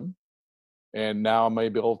around him. And now I'm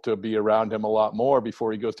able to be around him a lot more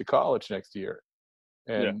before he goes to college next year.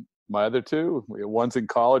 And my other two, one's in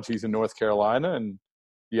college, he's in North Carolina, and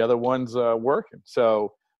the other one's working.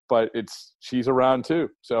 So, but she's around too.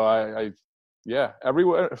 So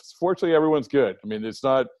everyone, fortunately everyone's good. I mean, it's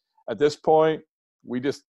not, at this point,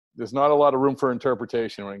 there's not a lot of room for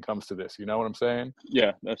interpretation when it comes to this. You know what I'm saying?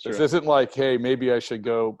 Yeah, that's true. This isn't like, hey, maybe I should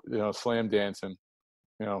go, slam dancing,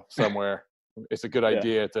 somewhere. It's a good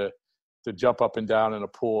idea to jump up and down in a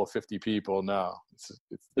pool of 50 people. No,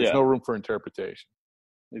 there's no room for interpretation.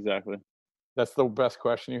 Exactly. That's the best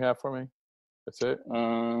question you have for me? That's it?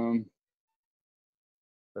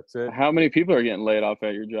 That's it. How many people are getting laid off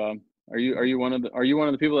at your job? Are you one of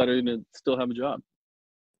the people that are going to still have a job?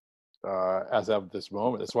 As of this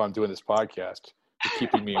moment, that's why I'm doing this podcast. You're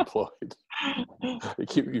keeping me employed. You're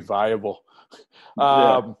keeping me viable.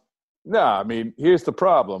 No, I mean, here's the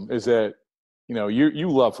problem: is that you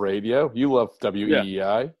love radio, you love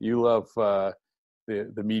WEEI, you love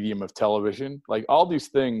the medium of television. Like, all these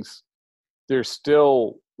things, they're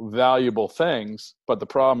still valuable things, but the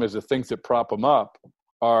problem is the things that prop them up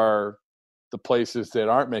are the places that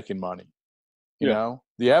aren't making money.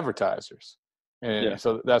 The advertisers. And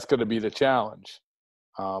so that's going to be the challenge.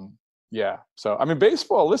 So, I mean,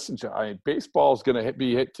 baseball, listen, baseball is going to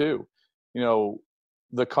be hit too.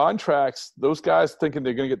 The contracts, those guys thinking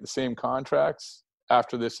they're going to get the same contracts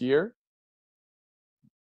after this year.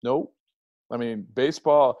 Nope. I mean,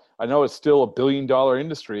 baseball, I know it's still $1 billion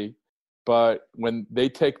industry, but when they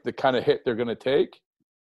take the kind of hit they're going to take,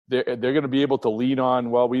 they're going to be able to lean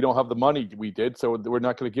on, well, we don't have the money we did, so we're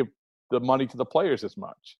not going to give the money to the players as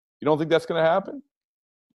much. You don't think that's going to happen?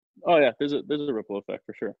 Oh yeah, there's a ripple effect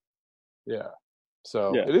for sure. Yeah.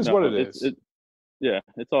 So it is what it is.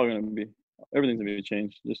 It's all going to be, everything's going to be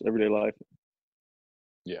changed, just everyday life.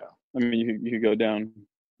 Yeah. I mean, you could go down,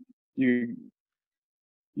 you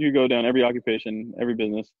go down every occupation, every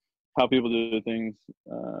business, how people do things,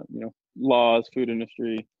 laws, food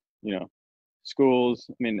industry, schools.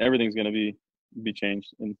 I mean, everything's going to be changed,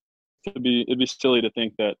 and it'd be silly to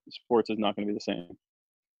think that sports is not going to be the same.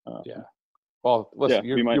 Well, listen,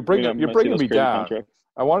 you're bringing me down. Contracts.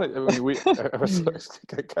 I want to. I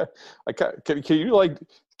mean,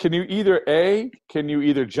 can you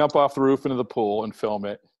either jump off the roof into the pool and film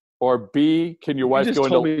it, Or B, can your wife go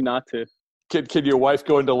told me not to. Can your wife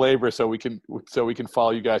go into labor so we can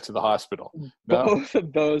follow you guys to the hospital? No? Both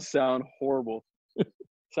of those sound horrible.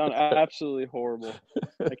 Sound absolutely horrible.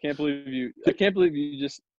 I can't believe you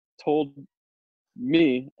just told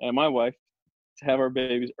me and my wife to have our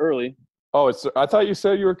babies early. Oh, I thought you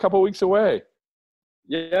said you were a couple weeks away.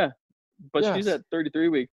 Yeah, but Yes. she's at 33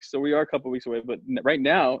 weeks, so we are a couple weeks away. But right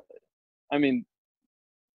now, I mean,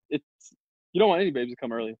 you don't want any babies to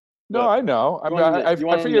come early. No, I know. I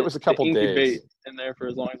figured it was a couple days. In there for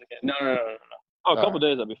as long as I can. No. Oh, a couple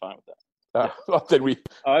days, I'd be fine with that. Well, then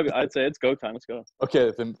I'd say it's go time. Let's go.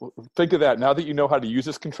 Okay, then think of that. Now that you know how to use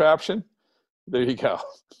this contraption, there you go.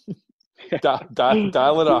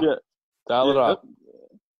 Dial it up. Yeah. Dial it up.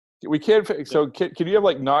 We can't. So can you have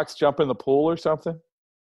like Knox jump in the pool or something?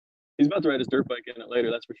 He's about to ride his dirt bike in it later.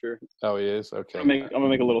 That's for sure. Oh, he is. Okay. I'm gonna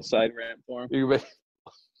make a little side ramp for him. You may.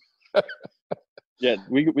 Yeah,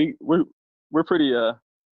 we're pretty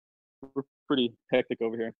hectic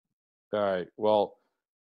over here. All right. Well,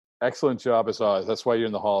 excellent job as always. That's why you're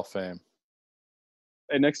in the Hall of Fame.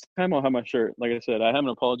 Hey, next time I'll have my shirt. Like I said, I haven't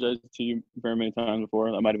apologized to you very many times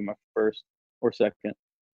before. That might have been my first or second,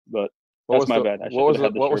 but that's my bad. What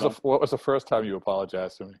was the first time you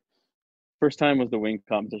apologized to me? First time was the wing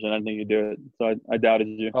competition. I didn't think you'd do it, so I doubted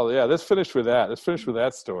you. Oh yeah, let's finish with that. Let's finish with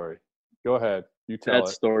that story. Go ahead. You tell it.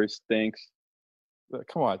 That story stinks.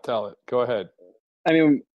 Come on, tell it. Go ahead. I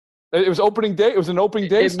mean, it was opening day. It was an opening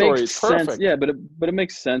day story. It's perfect. Sense. Yeah, but it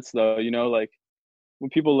makes sense though. You know, like when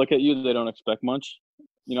people look at you, they don't expect much.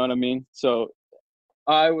 You know what I mean? So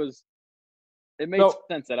it made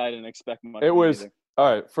sense that I didn't expect much. It was either.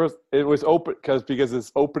 All right. First, it was open because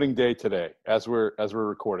it's opening day today as we're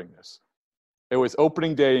recording this. It was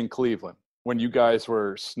opening day in Cleveland when you guys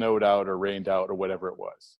were snowed out or rained out or whatever it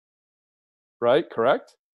was. Right?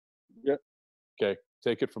 Correct? Yep. Okay.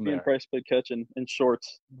 Take it from there. Price played catch in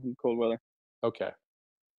shorts in cold weather. Okay.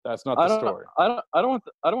 That's not the story. I don't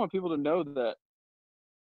want people to know that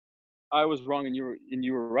I was wrong and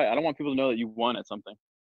you were right. I don't want people to know that you won at something.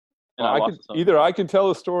 Either I can tell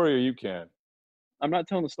the story or you can. I'm not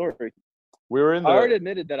telling the story. I already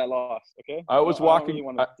admitted that I lost. Okay. I was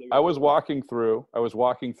walking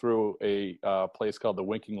through a place called the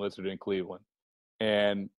Winking Lizard in Cleveland,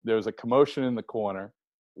 and there was a commotion in the corner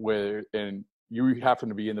and you happened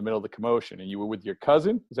to be in the middle of the commotion, and you were with your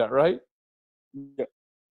cousin. Is that right? Yeah.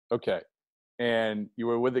 Okay. And you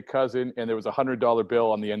were with a cousin, and there was $100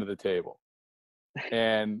 bill on the end of the table,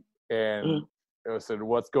 and I said,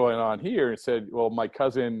 "What's going on here?" And said, "Well,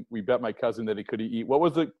 we bet my cousin that he could eat. What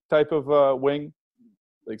was the type of wing?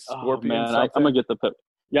 Like scorpion?" Oh, man, I'm gonna get the pepper.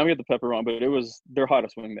 Yeah, I'm gonna get the pepper wrong, but it was their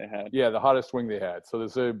hottest wing they had. Yeah, the hottest wing they had. So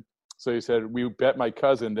he said, "We bet my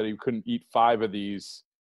cousin that he couldn't eat 5 of these."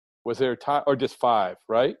 Was there time or just 5?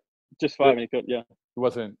 Right? Just 5, and he could. Yeah. It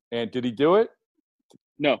wasn't. And did he do it?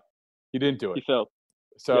 No, he didn't do it. He failed.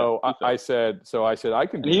 So yeah, I said, I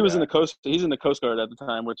can do and he was that. He's in the Coast Guard at the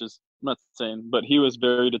time, which is, I'm not saying, but he was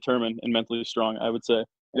very determined and mentally strong, I would say.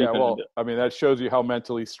 Yeah, well, I mean, that shows you how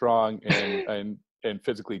mentally strong and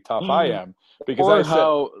physically tough I am. Because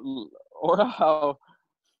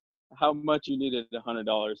how much you needed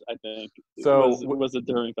 $100, I think, was a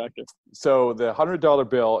determining factor. So the $100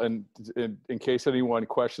 bill, and in case anyone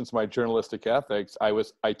questions my journalistic ethics,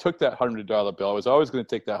 I took that $100 bill. I was always going to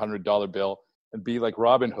take that $100 bill and be like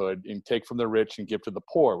Robin Hood and take from the rich and give to the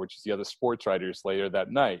poor, which is the other sports writers later that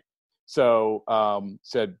night. So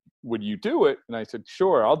said, "Would you do it?" And I said,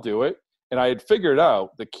 "Sure, I'll do it." And I had figured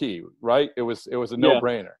out the key, right? It was a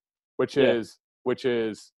no-brainer, which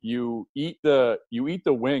is you eat the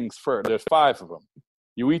wings first. There's 5 of them.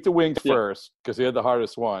 You eat the wings first because they're the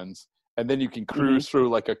hardest ones, and then you can cruise through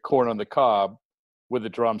like a corn on the cob with the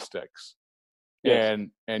drumsticks. Yes.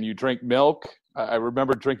 And you drink milk. I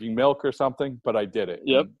remember drinking milk or something, but I did it.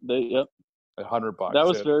 Yep. $100. That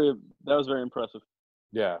was very impressive.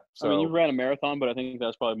 Yeah. So, I mean, you ran a marathon, but I think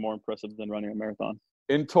that's probably more impressive than running a marathon.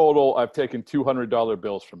 In total, I've taken $200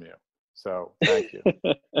 bills from you. So thank you.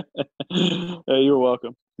 Hey, you're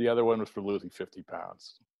welcome. The other one was for losing 50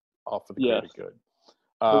 pounds. All for the greater good.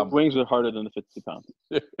 The wings were harder than the 50 pounds.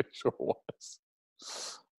 It sure was.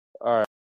 All right.